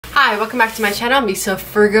Hi, welcome back to my channel, Me So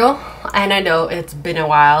Frugal, and I know it's been a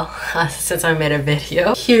while since I made a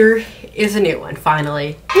video. Here is a new one,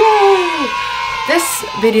 finally. Yay! This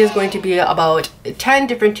video is going to be about 10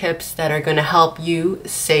 different tips that are going to help you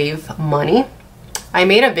save money. I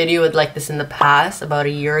made a video with like this in the past, about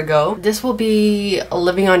a year ago. This will be a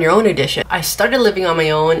living on your own edition. I started living on my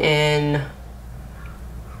own in...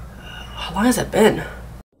 how long has it been?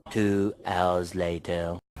 2 hours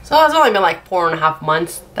later. So it's only been like 4.5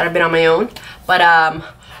 months that I've been on my own, but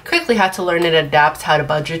quickly had to learn and adapt how to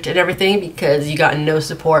budget and everything because you got no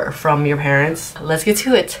support from your parents. Let's get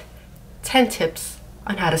to it. 10 tips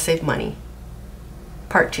on how to save money.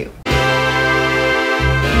 Part 2.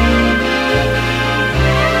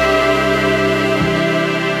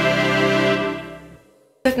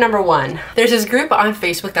 Tip number 1. There's this group on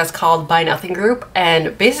Facebook that's called Buy Nothing Group,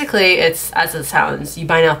 and basically it's as it sounds, you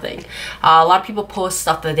buy nothing. A lot of people post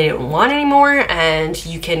stuff that they don't want anymore, and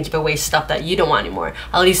you can give away stuff that you don't want anymore.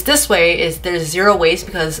 At least this way is there's zero waste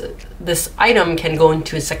because this item can go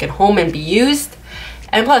into a second home and be used.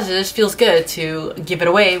 And plus, it just feels good to give it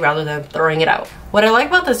away rather than throwing it out. What I like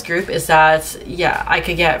about this group is that, yeah, I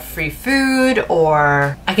could get free food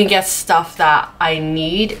or I can get stuff that I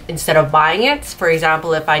need instead of buying it. For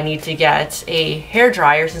example, if I need to get a hair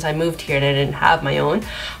dryer since I moved here and I didn't have my own,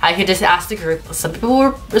 I could just ask the group. Some people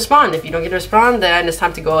will respond. If you don't get to respond, then it's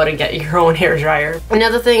time to go out and get your own hair dryer.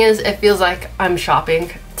 Another thing is it feels like I'm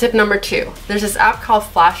shopping. Tip number 2, there's this app called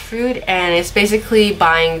Flash Food, and it's basically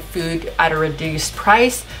buying food at a reduced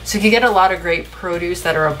price. So you can get a lot of great produce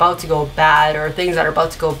that are about to go bad or things that are about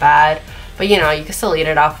to go bad, but you know, you can still eat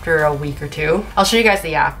it after a week or 2. I'll show you guys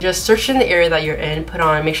the app. Just search in the area that you're in, put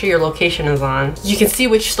on, make sure your location is on. You can see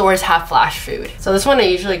which stores have Flash Food. So this one I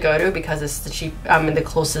usually go to because it's the cheap, the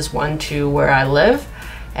closest one to where I live.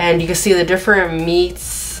 And you can see the different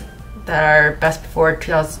meats that are best before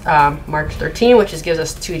March 13, which gives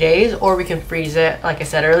us 2 days, or we can freeze it like I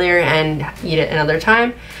said earlier and eat it another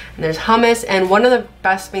time. And there's hummus, and one of the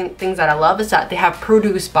best things that I love is that they have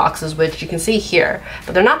produce boxes, which you can see here,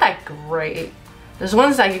 but they're not that great. There's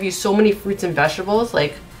ones that give you so many fruits and vegetables,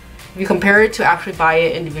 like if you compare it to actually buy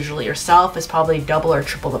it individually yourself, it's probably double or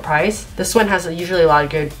triple the price. This one has usually a lot of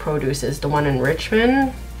good produce. Is the one in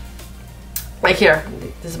Richmond. Like here,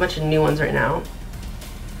 there's a bunch of new ones right now.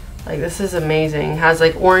 Like this is amazing. It has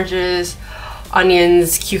like oranges,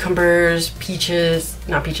 onions, cucumbers, peaches,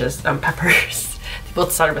 not peaches, peppers. They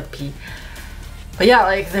both started with P. But yeah,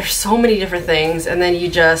 like there's so many different things, and then you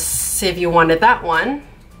just say if you wanted that one,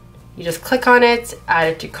 you just click on it, add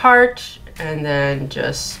it to cart, and then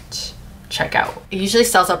just check out. It usually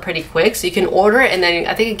sells out pretty quick, so you can order it, and then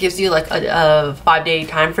I think it gives you like a 5-day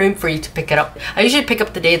time frame for you to pick it up. I usually pick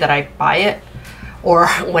up the day that I buy it, or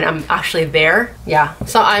when I'm actually there. Yeah,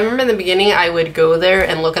 so I remember in the beginning I would go there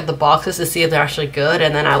and look at the boxes to see if they're actually good,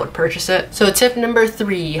 and then I would purchase it. So tip number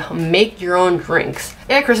 3, make your own drinks.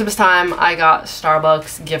 At Christmas time, I got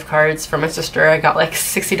Starbucks gift cards for my sister. I got like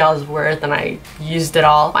 $60 worth and I used it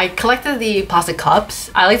all. I collected the plastic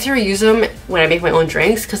cups. I like to reuse them when I make my own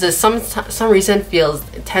drinks because it some reason feels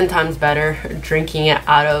 10 times better drinking it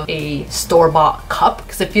out of a store-bought cup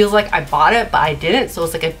because it feels like I bought it but I didn't, so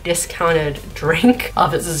it's like a discounted drink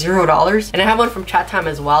of it's $0. And I have one from Chat Time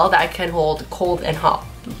as well that I can hold cold and hot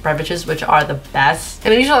beverages, which are the best.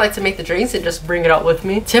 And I usually like to make the drinks and just bring it out with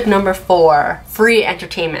me. Tip number 4, free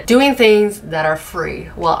entertainment. Doing things that are free.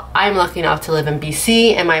 Well, I'm lucky enough to live in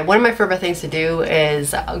BC, and one of my favorite things to do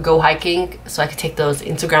is go hiking so I could take those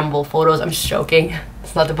Instagrammable photos. I'm just joking.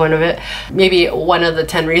 That's not the point of it. Maybe one of the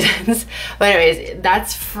 10 reasons. But anyways,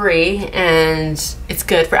 that's free and it's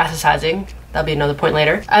good for exercising. That'll be another point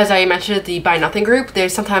later. As I mentioned, the Buy Nothing group,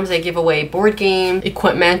 sometimes they give away board game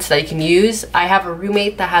equipment that you can use. I have a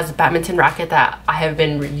roommate that has a badminton racket that I have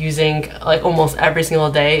been using like almost every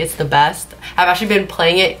single day. It's the best. I've actually been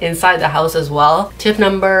playing it inside the house as well. Tip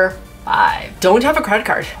number 5, don't have a credit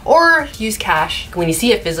card or use cash. When you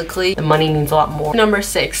see it physically, the money means a lot more. Number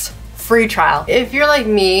 6, free trial. If you're like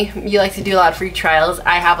me, you like to do a lot of free trials.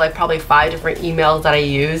 I have like probably 5 different emails that I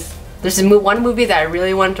use. There's one movie that I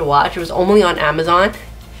really wanted to watch. It was only on Amazon.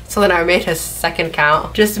 So then I made a second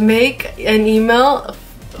account. Just make an email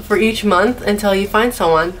for each month until you find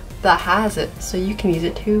someone that has it so you can use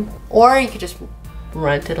it too. Or you could just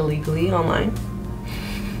rent it illegally online.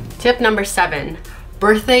 Tip number 7,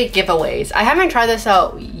 birthday giveaways. I haven't tried this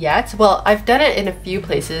out yet. Well, I've done it in a few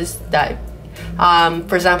places that,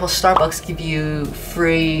 for example, Starbucks give you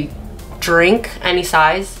free drink, any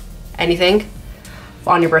size, anything,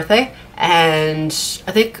 on your birthday. And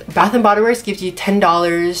I think Bath and Body Works gives you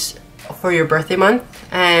 $10 for your birthday month,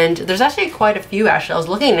 and there's actually quite a few. Actually, I was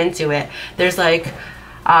looking into it. There's like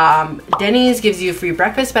Denny's gives you free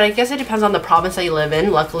breakfast, but I guess it depends on the province that you live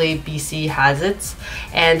in. Luckily, BC has it.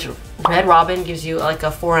 And Red Robin gives you like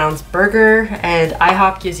a 4-ounce burger, and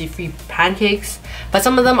IHOP gives you free pancakes. But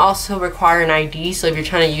some of them also require an ID, so if you're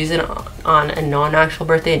trying to use it on a non-actual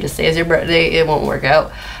birthday and just say it's your birthday, it won't work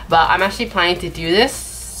out. But I'm actually planning to do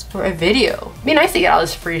this for a video. It'd be nice to get all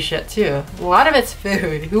this free shit too. A lot of it's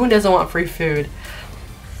food. Who doesn't want free food?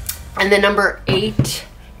 And then number 8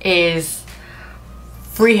 is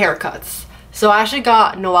free haircuts. So I actually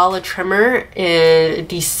got Noel a trimmer in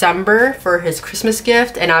December for his Christmas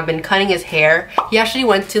gift, and I've been cutting his hair. He actually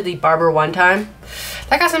went to the barber one time.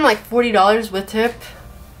 That cost him like $40 with tip.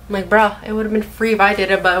 I'm like, bruh, it would have been free if I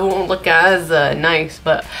did it, but it won't look as nice.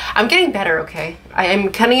 But I'm getting better, okay? I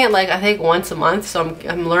am cutting it like I think once a month, so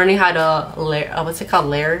I'm learning how to layer. What's it called?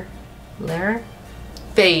 Layer?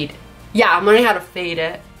 Fade. Yeah, I'm learning how to fade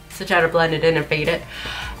it. So try to blend it in and fade it.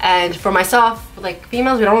 And for myself, like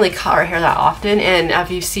females, we don't really cut our hair that often. And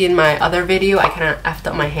if you've seen my other video, I kind of effed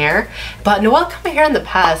up my hair. But Noel cut my hair in the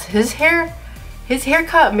past. His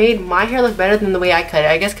haircut made my hair look better than the way I cut it.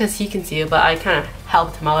 I guess because he can see it, but I kind of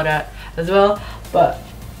helped him out as well. But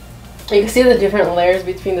you can see the different layers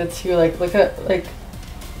between the two. Like look at, like,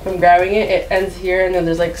 I'm grabbing it, it ends here, and then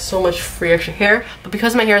there's like so much free extra hair. But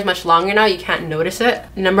because my hair is much longer now, you can't notice it.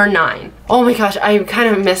 Number 9. Oh my gosh, I kind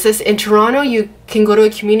of miss this. In Toronto, you can go to a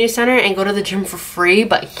community center and go to the gym for free,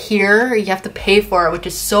 but here you have to pay for it, which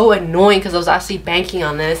is so annoying because I was actually banking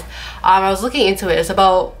on this. I was looking into it. It's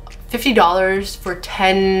about $50 for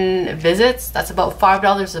 10 visits. That's about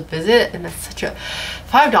 $5 a visit, and that's such a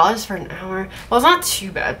 $5 for an hour. Well, it's not too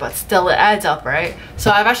bad, but still it adds up, right?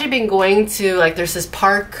 So I've actually been going to, like, there's this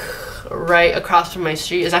park right across from my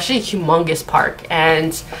street. It's actually a humongous park,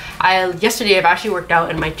 and yesterday I've actually worked out,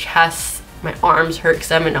 and my chest, my arms hurt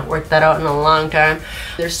because I haven't worked that out in a long time.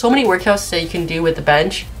 There's so many workouts that you can do with the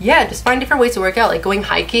bench. Yeah, just find different ways to work out, like going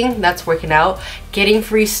hiking, that's working out. Getting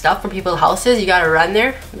free stuff from people's houses, you gotta run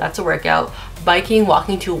there, that's a workout. Biking,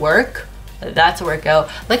 walking to work, that's a workout.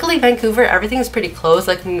 Luckily Vancouver, everything's pretty close.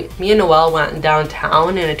 Like me and Noel went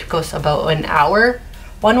downtown and it took us about an hour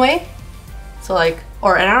one way. So like,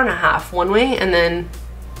 or an hour and a half one way, and then,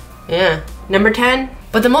 yeah. Number 10.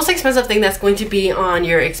 But the most expensive thing that's going to be on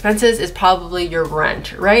your expenses is probably your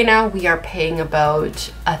rent. Right now we are paying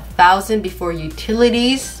about $1,000 before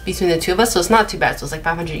utilities between the two of us, so it's not too bad. So it's like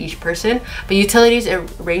 $500 each person. But utilities,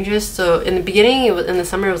 it ranges. So in the beginning, in the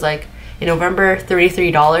summer, it was like in November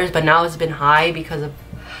 $33, but now it's been high because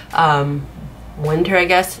of winter, I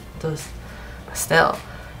guess. Still,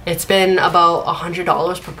 it's been about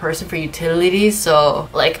 $100 per person for utilities. So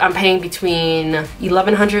like I'm paying between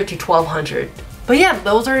 $1,100 to $1,200. But yeah,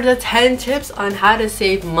 those are the 10 tips on how to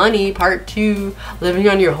save money, part 2, living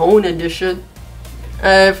on your own edition.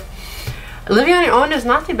 Living on your own is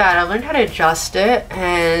not too bad. I learned how to adjust it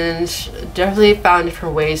and definitely found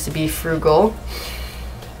different ways to be frugal.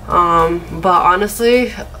 But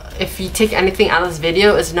honestly, if you take anything out of this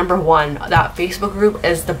video, is number 1, that Facebook group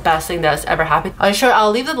is the best thing that's ever happened.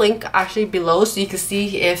 I'll leave the link actually below so you can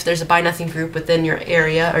see if there's a Buy Nothing group within your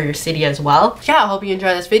area or your city as well. Yeah, I hope you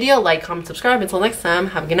enjoyed this video. Like, comment, subscribe. Until next time,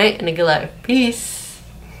 have a good night and a good life. Peace.